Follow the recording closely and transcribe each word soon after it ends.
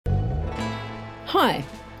Hi,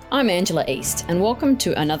 I'm Angela East, and welcome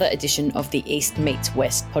to another edition of the East Meets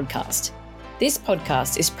West podcast. This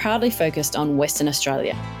podcast is proudly focused on Western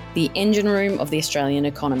Australia, the engine room of the Australian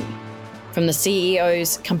economy. From the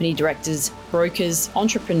CEOs, company directors, brokers,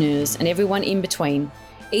 entrepreneurs, and everyone in between,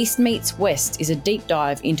 East Meets West is a deep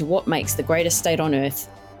dive into what makes the greatest state on earth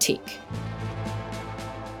tick.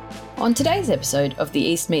 On today's episode of the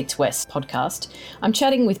East Meets West podcast, I'm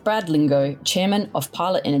chatting with Brad Lingo, Chairman of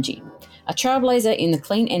Pilot Energy, a trailblazer in the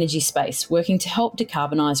clean energy space working to help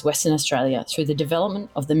decarbonise Western Australia through the development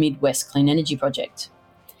of the Mid-West Clean Energy Project.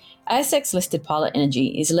 ASX-listed Pilot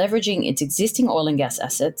Energy is leveraging its existing oil and gas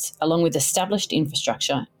assets along with established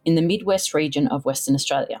infrastructure in the Mid-West region of Western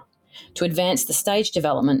Australia to advance the staged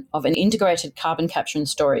development of an integrated carbon capture and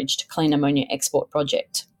storage to clean ammonia export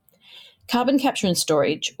project. Carbon capture and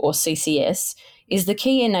storage, or CCS, is the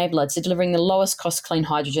key enabler to delivering the lowest cost clean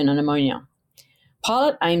hydrogen and ammonia.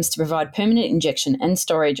 Pilot aims to provide permanent injection and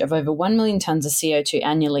storage of over 1 million tonnes of CO2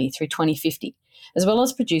 annually through 2050, as well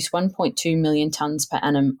as produce 1.2 million tonnes per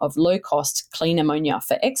annum of low-cost clean ammonia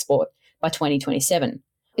for export by 2027.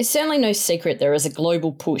 It's certainly no secret there is a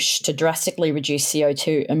global push to drastically reduce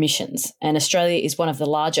CO2 emissions, and Australia is one of the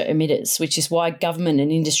larger emitters, which is why government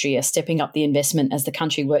and industry are stepping up the investment as the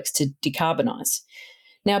country works to decarbonise.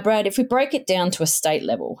 Now, Brad, if we break it down to a state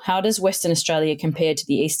level, how does Western Australia compare to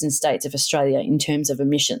the eastern states of Australia in terms of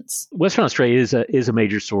emissions? Western Australia is a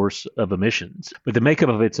major source of emissions, but the makeup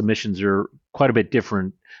of its emissions are quite a bit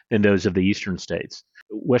different than those of the eastern states.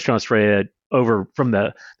 Western Australia, over from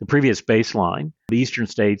the previous baseline, the eastern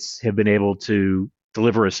states have been able to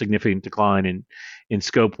deliver a significant decline in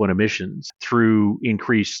Scope 1 emissions through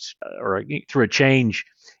through a change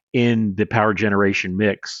in the power generation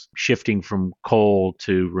mix, shifting from coal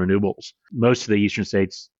to renewables. Most of the eastern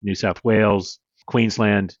states, New South Wales,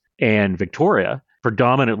 Queensland, and Victoria,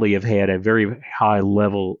 predominantly have had a very high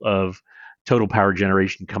level of total power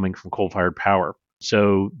generation coming from coal-fired power.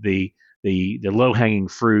 So the low-hanging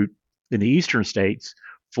fruit in the eastern states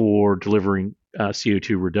for delivering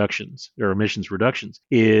CO2 reductions or emissions reductions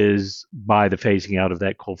is by the phasing out of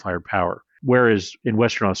that coal-fired power. Whereas in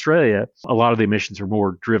Western Australia, a lot of the emissions are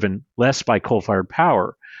more driven less by coal-fired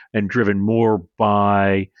power and driven more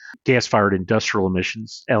by gas-fired industrial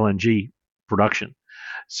emissions, LNG production.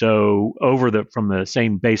 So from the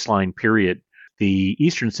same baseline period, the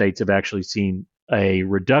eastern states have actually seen a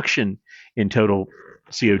reduction in total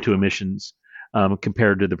CO2 emissions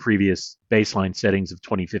compared to the previous baseline settings of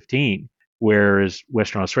 2015, whereas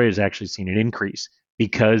Western Australia has actually seen an increase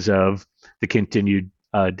because of the continued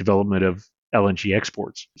development of LNG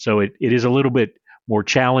exports. So it is a little bit more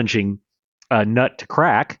challenging nut to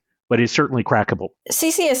crack, but it's certainly crackable.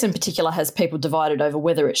 CCS in particular has people divided over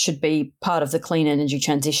whether it should be part of the clean energy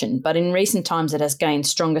transition, but in recent times it has gained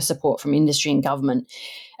stronger support from industry and government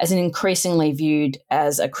as an increasingly viewed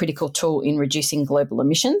as a critical tool in reducing global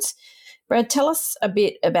emissions. Brad, tell us a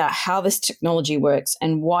bit about how this technology works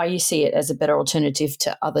and why you see it as a better alternative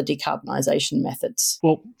to other decarbonisation methods.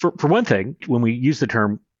 Well, for one thing, when we use the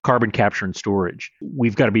term carbon capture and storage,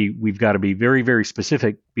 we've got to be very, very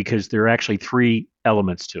specific because there are actually three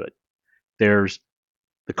elements to it. There's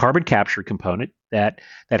the carbon capture component that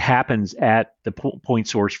happens at the point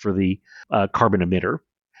source for the carbon emitter.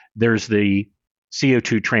 There's the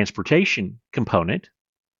CO2 transportation component,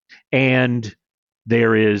 and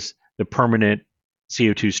there is the permanent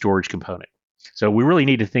CO2 storage component. So we really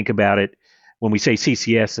need to think about it when we say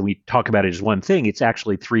CCS and we talk about it as one thing, it's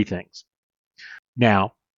actually three things.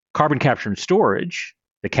 Now, carbon capture and storage,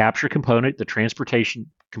 the capture component, the transportation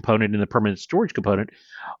component, and the permanent storage component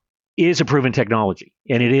is a proven technology.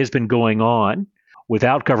 And it has been going on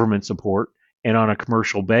without government support and on a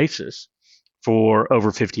commercial basis for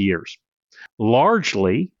over 50 years.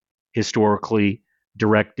 Largely, historically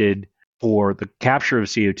directed for the capture of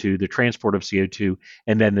CO2, the transport of CO2,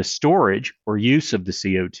 and then the storage or use of the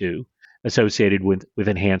CO2 associated with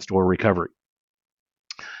enhanced oil recovery.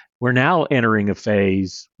 We're now entering a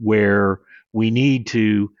phase where we need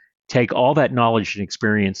to take all that knowledge and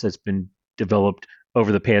experience that's been developed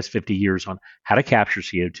over the past 50 years on how to capture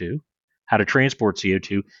CO2, how to transport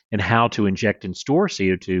CO2, and how to inject and store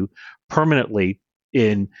CO2 permanently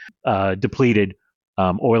in depleted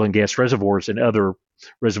oil and gas reservoirs and other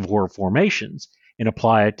reservoir formations, and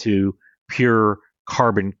apply it to pure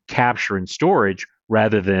carbon capture and storage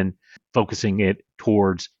rather than focusing it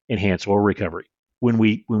towards enhanced oil recovery. When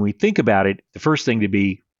we think about it, the first thing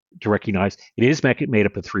to recognize, it is made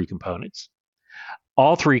up of three components.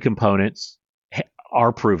 All three components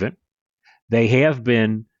are proven. They have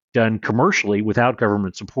been done commercially without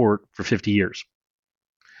government support for 50 years.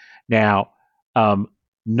 Now,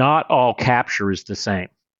 not all capture is the same.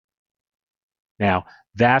 Now,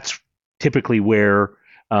 that's typically where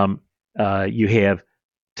you have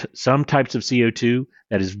some types of CO2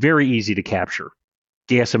 that is very easy to capture.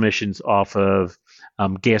 Gas emissions off of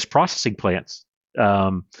gas processing plants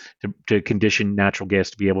to condition natural gas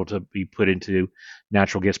to be able to be put into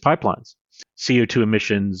natural gas pipelines. CO2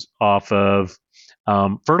 emissions off of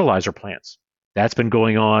fertilizer plants. That's been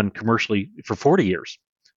going on commercially for 40 years.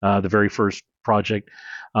 The very first project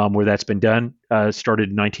where that's been done started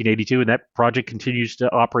in 1982, and that project continues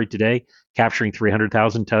to operate today, capturing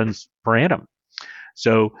 300,000 tons per annum.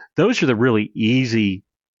 So those are the really easy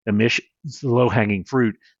emissions, the low-hanging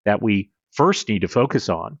fruit that we first need to focus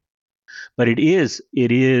on. But it is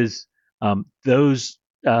those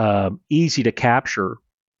easy to capture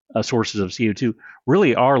sources of CO2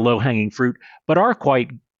 really are low-hanging fruit, but are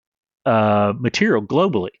quite material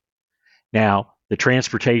globally. Now, the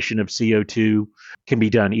transportation of CO2 can be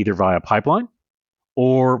done either via pipeline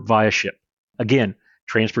or via ship. Again,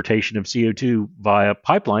 transportation of CO2 via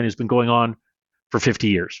pipeline has been going on for 50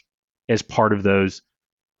 years as part of those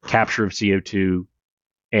capture of CO2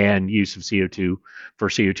 and use of CO2 for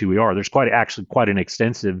CO2ER. There's quite an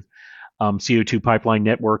extensive CO2 pipeline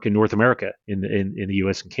network in North America, in the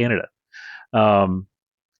U.S. and Canada.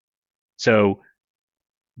 So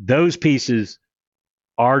those pieces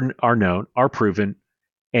are known, are proven,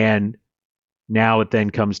 and now it then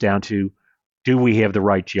comes down to, do we have the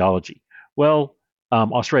right geology? Well,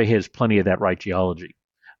 Australia has plenty of that right geology.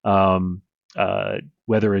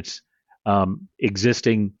 Whether it's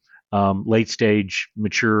existing late-stage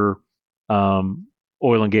mature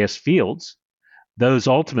oil and gas fields, those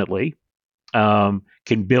ultimately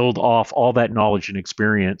can build off all that knowledge and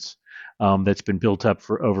experience that's been built up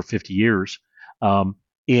for over 50 years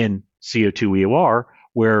in CO2EOR,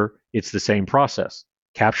 where it's the same process.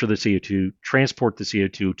 Capture the CO2, transport the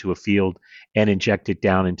CO2 to a field, and inject it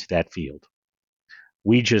down into that field.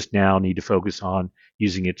 We just now need to focus on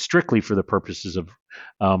using it strictly for the purposes of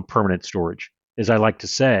permanent storage. As I like to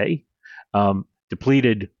say,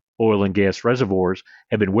 depleted oil and gas reservoirs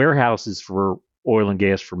have been warehouses for oil and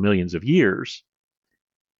gas for millions of years.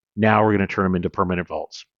 Now we're going to turn them into permanent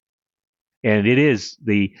vaults. And it is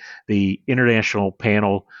the International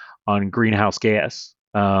Panel on Greenhouse Gas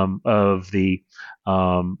of the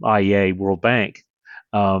IEA World Bank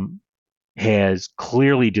has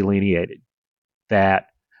clearly delineated that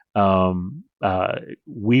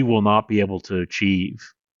we will not be able to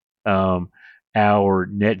achieve our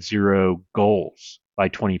net zero goals by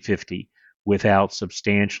 2050 without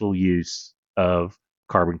substantial use of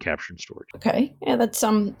carbon capture and storage. Okay, yeah, that's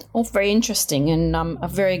all very interesting, and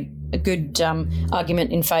a good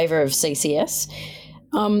argument in favour of CCS.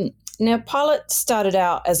 Now, Pilot started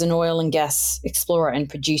out as an oil and gas explorer and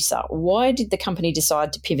producer. Why did the company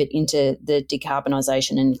decide to pivot into the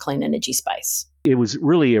decarbonisation and clean energy space? It was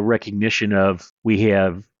really a recognition of, we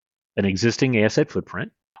have an existing asset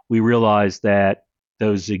footprint. We realized that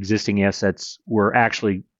those existing assets were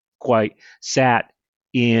actually quite sat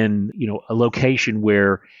in a location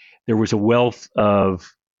where there was a wealth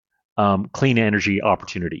of clean energy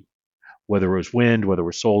opportunity, whether it was wind, whether it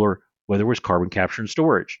was solar, whether it was carbon capture and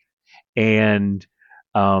storage. And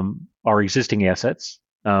our existing assets,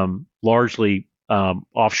 largely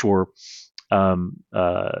offshore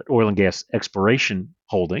oil and gas exploration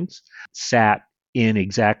holdings, sat in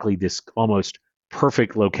exactly this almost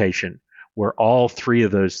perfect location where all three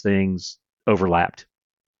of those things overlapped.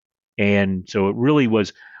 And so it really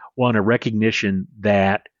was a recognition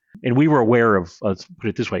that, and we were aware of, let's put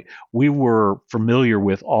it this way, we were familiar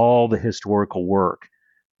with all the historical work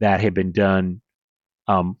that had been done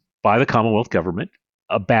by the Commonwealth government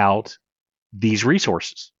about these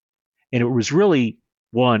resources. And it was really,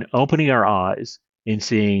 opening our eyes and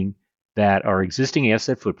seeing that our existing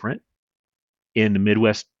asset footprint in the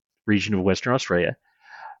Midwest region of Western Australia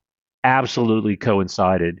absolutely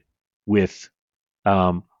coincided with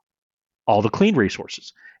all the clean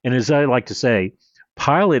resources. And as I like to say,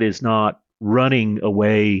 Pilot is not running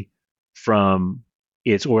away from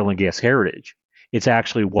its oil and gas heritage. It's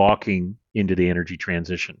actually walking into the energy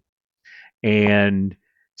transition and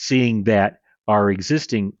seeing that our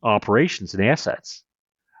existing operations and assets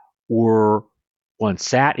were once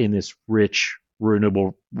sat in this rich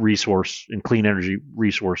renewable resource and clean energy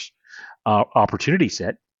resource opportunity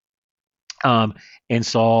set, and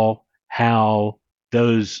saw how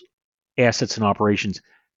those assets and operations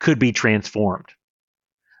could be transformed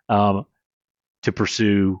to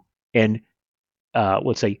pursue and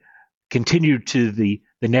let's say continue to the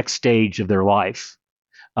next stage of their life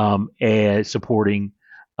as supporting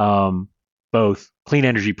both clean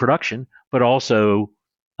energy production, but also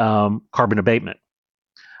carbon abatement.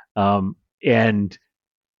 And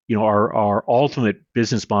our ultimate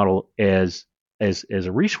business model as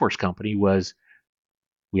a resource company was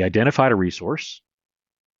we identified a resource,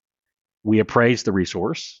 we appraised the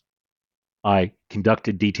resource. I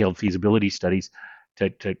conducted detailed feasibility studies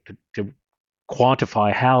to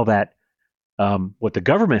quantify how that what the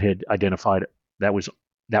government had identified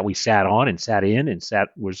that we sat on and sat in and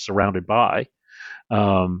was surrounded by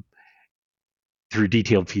um, through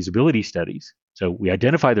detailed feasibility studies. So we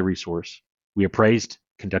identified the resource, we appraised,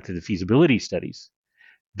 conducted the feasibility studies.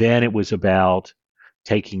 Then it was about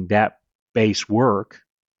taking that base work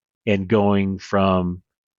and going from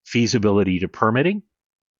feasibility to permitting.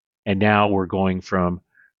 And now we're going from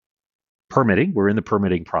permitting, we're in the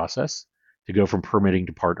permitting process, to go from permitting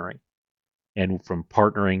to partnering, and from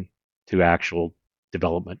partnering to actual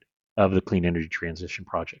development of the clean energy transition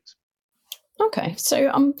projects. Okay,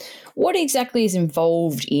 so what exactly is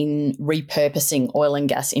involved in repurposing oil and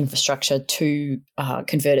gas infrastructure to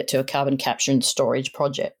convert it to a carbon capture and storage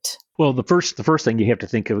project? Well, the first thing you have to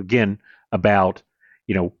think of again about,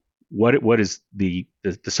 what is the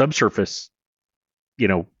subsurface,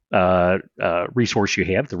 resource you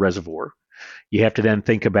have, the reservoir. You have to then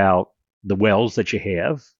think about the wells that you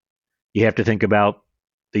have. You have to think about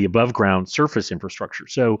the above ground surface infrastructure.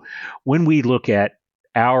 So when we look at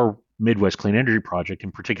our Midwest Clean Energy Project,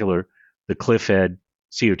 in particular, the Cliffhead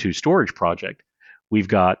CO2 storage project, we've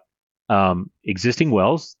got existing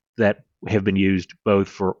wells that have been used both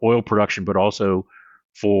for oil production but also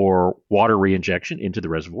for water reinjection into the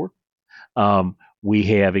reservoir. We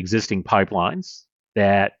have existing pipelines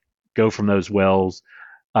that go from those wells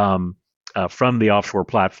from the offshore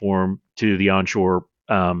platform to the onshore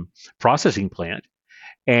processing plant.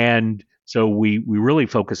 And so we really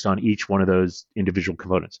focused on each one of those individual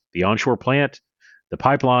components: the onshore plant, the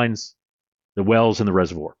pipelines, the wells, and the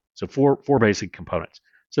reservoir. So four basic components.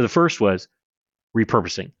 So the first was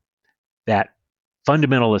repurposing. That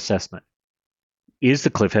fundamental assessment: is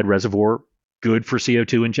the Cliffhead Reservoir good for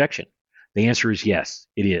CO2 injection? The answer is yes,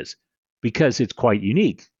 it is, because it's quite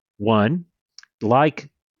unique. One, like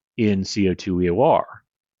in CO2 EOR,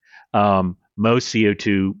 most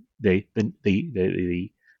CO2,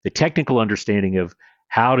 the technical understanding of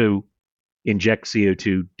how to inject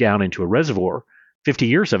CO2 down into a reservoir, 50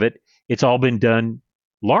 years of it, it's all been done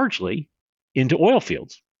largely into oil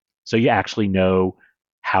fields. So you actually know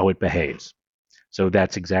how it behaves. So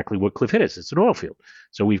that's exactly what Cliffhead is. It's an oil field.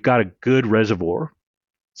 So we've got a good reservoir.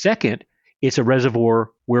 Second, it's a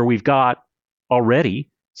reservoir where we've got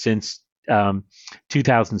already, since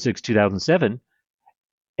 2006, 2007,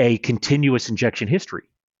 a continuous injection history,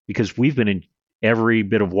 because we've been in every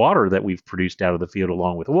bit of water that we've produced out of the field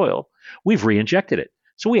along with oil, we've re-injected it.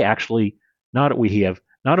 So we actually, not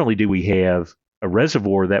only do we have a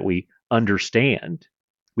reservoir that we understand,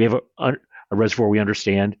 we have a reservoir we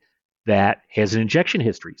understand that has an injection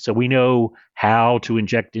history. So we know how to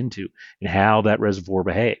inject into and how that reservoir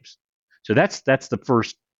behaves. So that's the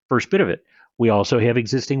first bit of it. We also have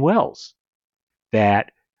existing wells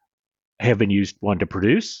that have been used, one, to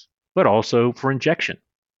produce, but also for injection.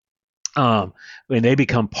 And they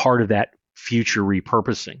become part of that future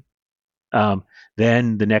repurposing.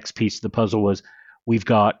 Then the next piece of the puzzle was we've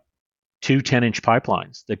got two 10-inch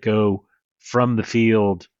pipelines that go from the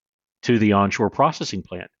field to the onshore processing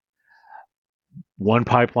plant. One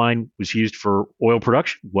pipeline was used for oil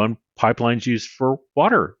production. One pipeline is used for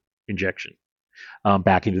water injection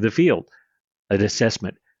back into the field. An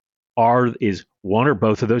assessment: is one or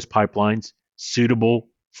both of those pipelines suitable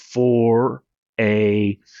for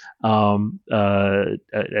a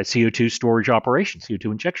CO2 storage operation, CO2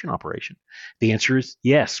 injection operation? The answer is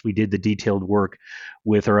yes. We did the detailed work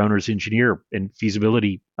with our owner's engineer and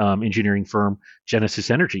feasibility engineering firm, Genesis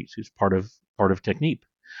Energies, who's part of Technip.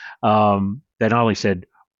 That not only said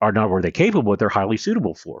not were they capable, but they're highly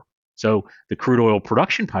suitable for. So the crude oil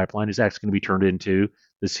production pipeline is actually going to be turned into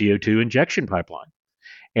the CO2 injection pipeline.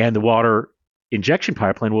 And the water injection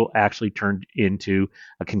pipeline will actually turn into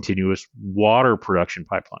a continuous water production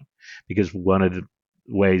pipeline, because one of the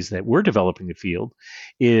ways that we're developing the field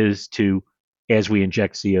is to, as we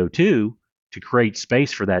inject CO2, to create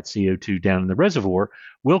space for that CO2 down in the reservoir,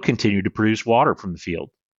 we'll continue to produce water from the field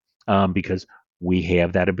because we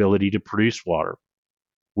have that ability to produce water.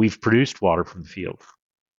 We've produced water from the field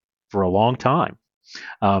for a long time.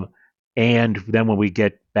 And then when we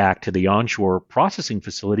get back to the onshore processing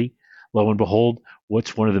facility, lo and behold,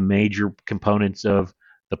 what's one of the major components of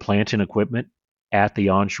the plant and equipment at the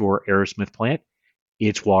onshore Aerosmith plant?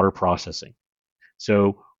 It's water processing.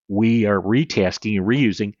 So we are retasking and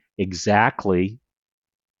reusing exactly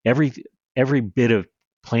every bit of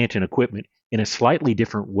plant and equipment in a slightly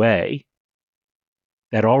different way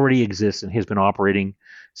that already exists and has been operating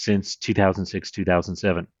since 2006,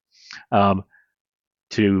 2007,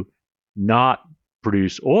 to not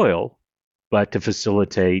produce oil, but to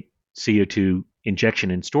facilitate CO2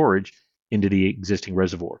 injection and storage into the existing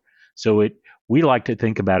reservoir. So we like to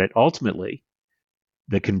think about it ultimately,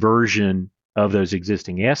 the conversion of those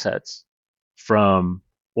existing assets from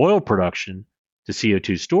oil production to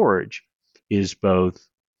CO2 storage is both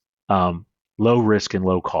low risk and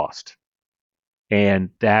low cost. And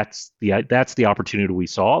that's the opportunity we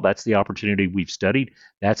saw. That's the opportunity we've studied.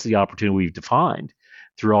 That's the opportunity we've defined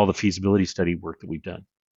through all the feasibility study work that we've done.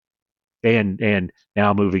 And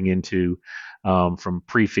now moving into from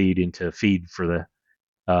pre-feed into feed for the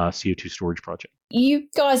CO2 storage project. You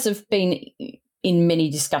guys have been in many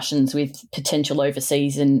discussions with potential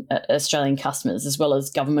overseas and Australian customers, as well as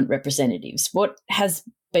government representatives. What has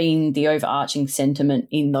been the overarching sentiment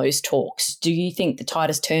in those talks? Do you think the tide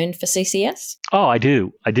has turned for CCS? Oh, I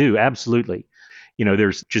do, absolutely.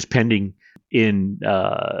 There's just pending in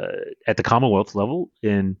at the Commonwealth level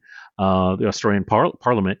in the Australian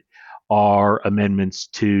Parliament are amendments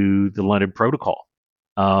to the London Protocol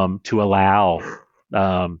to allow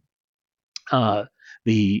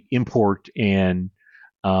the import and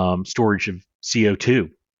storage of CO2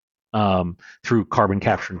 through carbon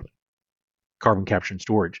capture and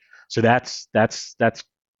storage. So that's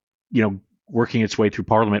working its way through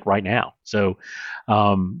Parliament right now. So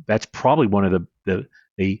that's probably one of the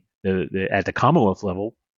at the Commonwealth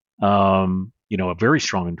level, a very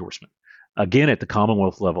strong endorsement. Again, at the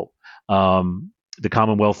Commonwealth level, the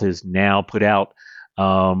Commonwealth has now put out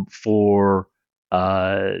for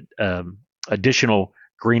additional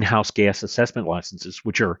greenhouse gas assessment licenses,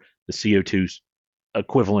 which are the CO2's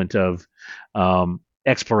equivalent of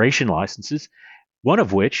exploration licenses, one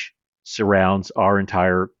of which surrounds our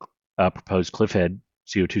entire proposed Cliffhead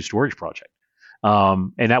CO2 storage project.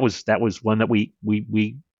 And that was one that we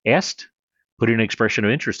asked, put in an expression of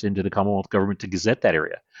interest into the Commonwealth government to gazette that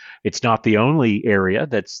area. It's not the only area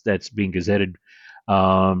that's being gazetted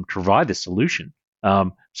to provide the solution.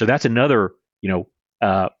 So that's another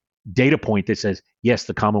data point that says, yes,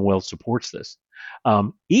 the Commonwealth supports this.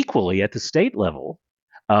 Equally, at the state level,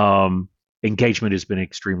 engagement has been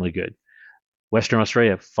extremely good. Western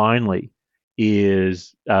Australia finally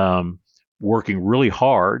is working really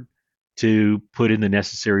hard to put in the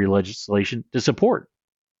necessary legislation to support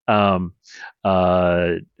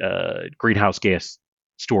greenhouse gas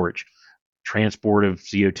storage, transport of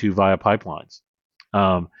CO2 via pipelines,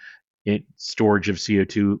 storage of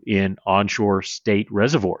CO2 in onshore state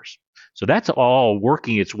reservoirs. So that's all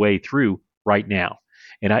working its way through right now.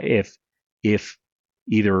 And if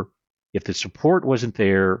the support wasn't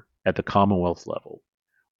there at the Commonwealth level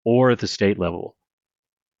or at the state level,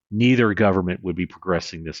 neither government would be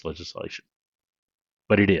progressing this legislation.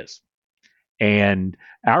 But it is. And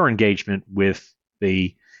our engagement with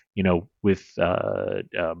the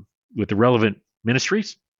relevant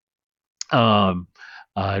ministries,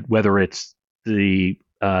 whether it's the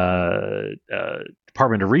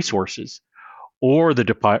Department of Resources or the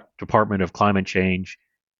Department of Climate Change,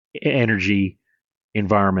 Energy,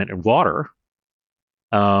 Environment, and Water,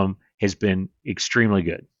 has been extremely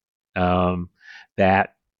good.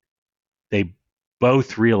 That they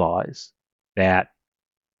both realize that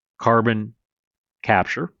carbon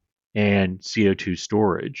capture and CO2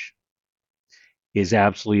 storage is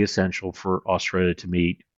absolutely essential for Australia to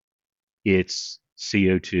meet its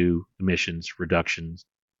CO2 emissions reductions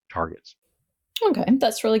targets. Okay,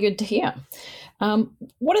 that's really good to hear.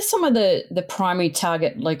 What are some of the primary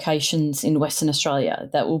target locations in Western Australia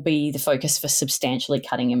that will be the focus for substantially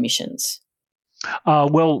cutting emissions?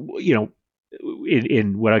 Well,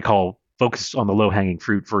 in what I call focus on the low-hanging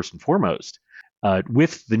fruit first and foremost,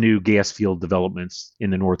 with the new gas field developments in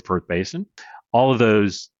the North Perth Basin, all of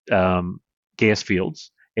those gas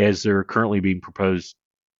fields, as they're currently being proposed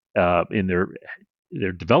in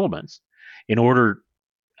their developments, in order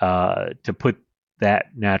to put that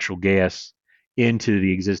natural gas into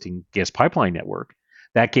the existing gas pipeline network,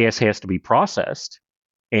 that gas has to be processed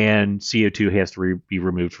and CO2 has to be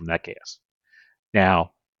removed from that gas.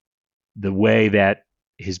 Now, the way that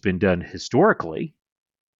has been done historically,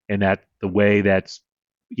 and that the way that's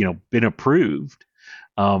been approved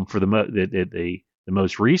for the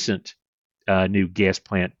most recent new gas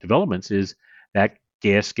plant developments, is that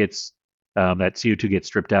gas gets that CO2 gets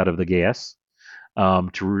stripped out of the gas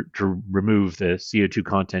to remove the CO2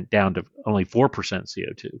 content down to only 4%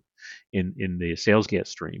 CO2 in the sales gas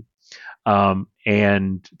stream,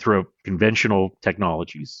 and through conventional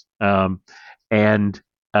technologies, and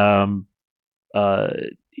uh,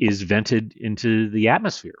 is vented into the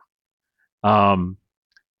atmosphere. Um,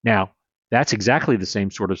 Now, that's exactly the same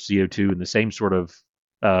sort of CO2 and the same sort of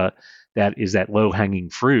that is that low hanging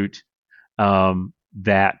fruit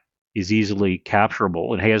that is easily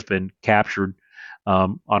capturable and has been captured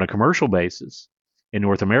on a commercial basis in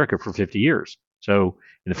North America for 50 years. So,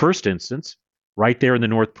 in the first instance, right there in the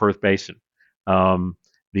North Perth Basin, um,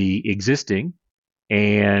 the existing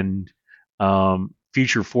and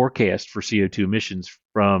future forecast for CO2 emissions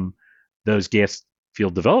from those gas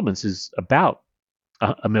field developments is about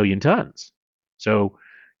a million tons. So,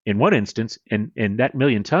 in one instance, and that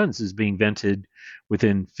million tons is being vented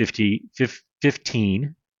within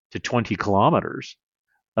 15 to 20 kilometers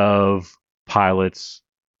of pilots,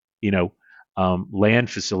 land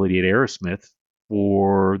facility at Aerosmith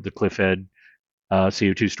for the Cliffhead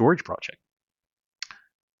CO2 storage project.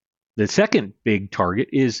 The second big target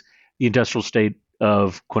is the industrial state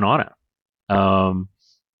of Kwinana.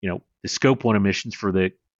 The scope one emissions for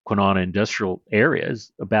the Kwinana industrial area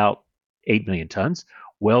is about 8 million tons.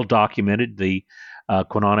 Well documented. The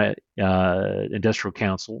Kwinana Industrial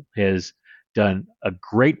Council has done a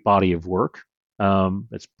great body of work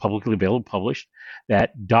that's publicly available, published,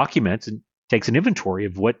 that documents and takes an inventory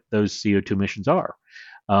of what those CO2 emissions are.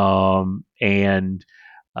 And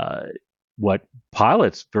what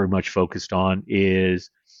pilots very much focused on is,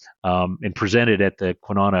 and presented at the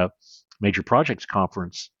Kwinana Major Projects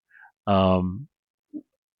Conference,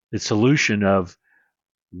 the solution of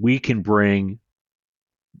we can bring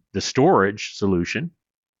the storage solution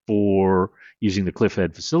for using the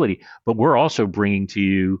Cliffhead facility, but we're also bringing to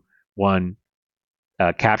you one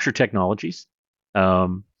capture technologies,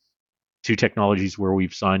 two technologies where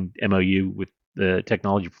we've signed MOU with the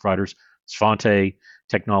technology providers, Svante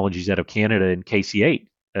Technologies out of Canada and KC8,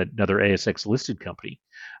 another ASX listed company,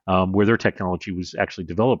 where their technology was actually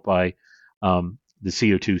developed by the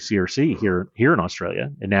CO2 CRC here in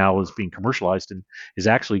Australia, and now is being commercialized and is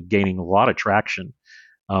actually gaining a lot of traction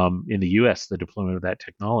in the US, the deployment of that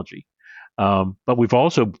technology. But we've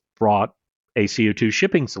also brought a CO2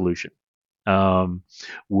 shipping solution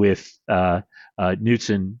with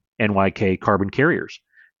Knutson NYK carbon carriers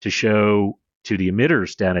to show to the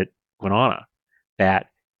emitters down at Kwinana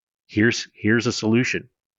that here's a solution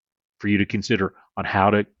for you to consider on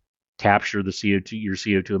how to capture the your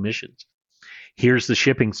CO2 emissions. Here's the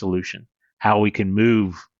shipping solution, how we can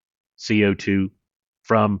move CO2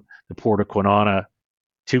 from the port of Kwinana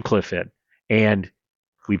to Cliffhead. And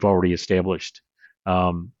we've already established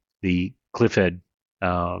the Cliffhead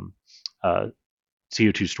CO2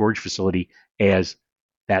 storage facility as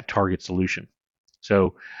that target solution.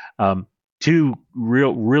 So two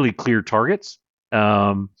really clear targets.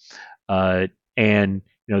 And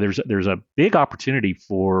there's a big opportunity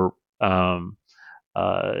for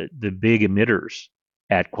the big emitters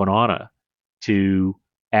at Kwinana to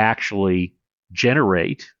actually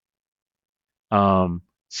generate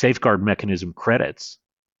safeguard mechanism credits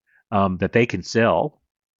that they can sell.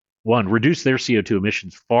 One, reduce their CO2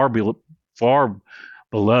 emissions far below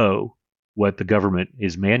what the government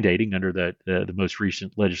is mandating under the most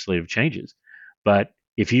recent legislative changes. But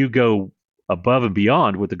if you go above and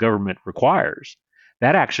beyond what the government requires,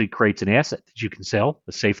 that actually creates an asset that you can sell,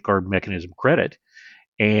 a safeguard mechanism credit.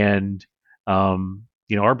 And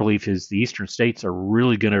our belief is the eastern states are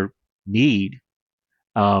really going to need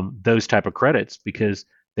those type of credits because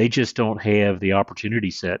they just don't have the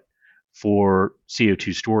opportunity set for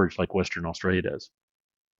CO2 storage like Western Australia does.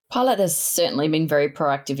 Pilot has certainly been very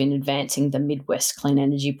proactive in advancing the Midwest Clean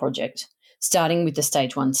Energy Project, starting with the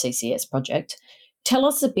Stage 1 CCS project. Tell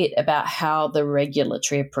us a bit about how the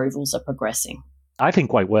regulatory approvals are progressing. I think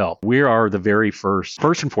quite well. We are the very first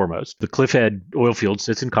and foremost. The Cliffhead oil field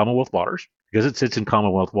sits in Commonwealth waters. Because it sits in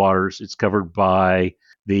Commonwealth waters, it's covered by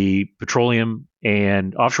the Petroleum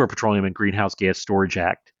and Offshore Petroleum and Greenhouse Gas Storage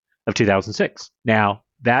Act of 2006. Now,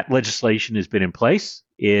 that legislation has been in place.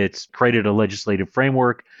 It's created a legislative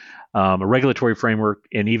framework, a regulatory framework,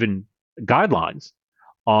 and even guidelines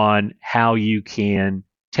on how you can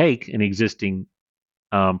take an existing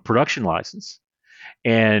production license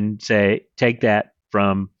and take that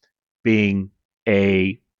from being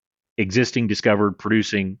a existing discovered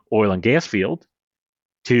producing oil and gas field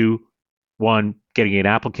to one getting an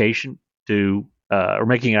application to or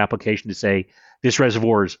making an application to say this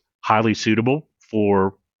reservoir is highly suitable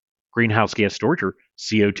for greenhouse gas storage or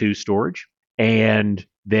CO2 storage. And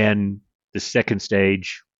then the second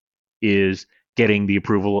stage is getting the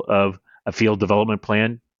approval of a field development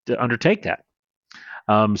plan to undertake that.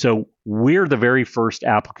 So we're the very first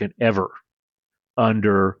applicant ever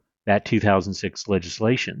under that 2006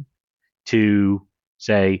 legislation to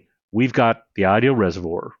say we've got the ideal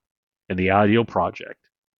reservoir and the ideal project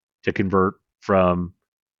to convert from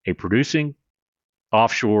a producing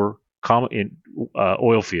offshore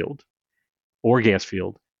oil field or gas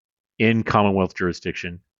field in Commonwealth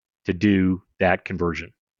jurisdiction to do that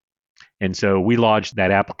conversion. And so we lodged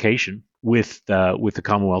that application with the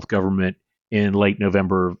Commonwealth government in late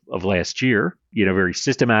November of last year, very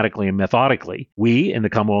systematically and methodically. We in the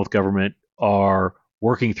Commonwealth government are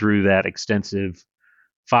working through that extensive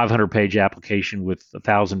 500-page application with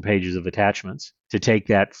 1,000 pages of attachments to take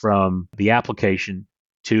that from the application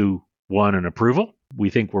to an approval. We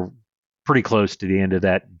think we're pretty close to the end of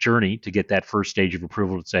that journey to get that first stage of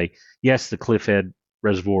approval to say, yes, the Cliffhead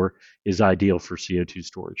Reservoir is ideal for CO2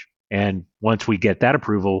 storage. And once we get that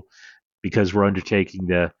approval, because we're undertaking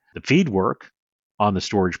the feed work on the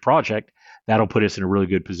storage project, that'll put us in a really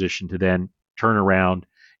good position to then turn around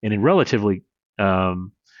and in relatively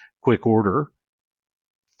quick order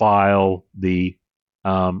file the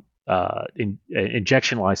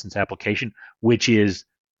injection license application, which is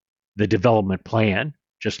the development plan,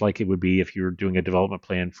 just like it would be if you're doing a development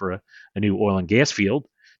plan for a new oil and gas field,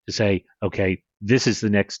 to say, okay, this is the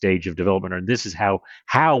next stage of development, or this is how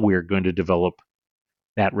we're going to develop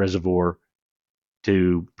that reservoir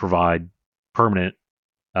to provide permanent,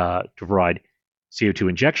 to provide CO2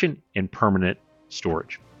 injection and permanent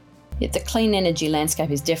storage. Yeah, the clean energy landscape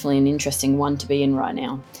is definitely an interesting one to be in right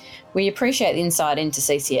now. We appreciate the insight into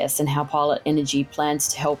CCS and how Pilot Energy plans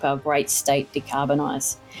to help our great state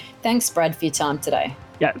decarbonise. Thanks, Brad, for your time today.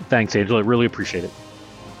 Yeah, thanks, Angela. I really appreciate it.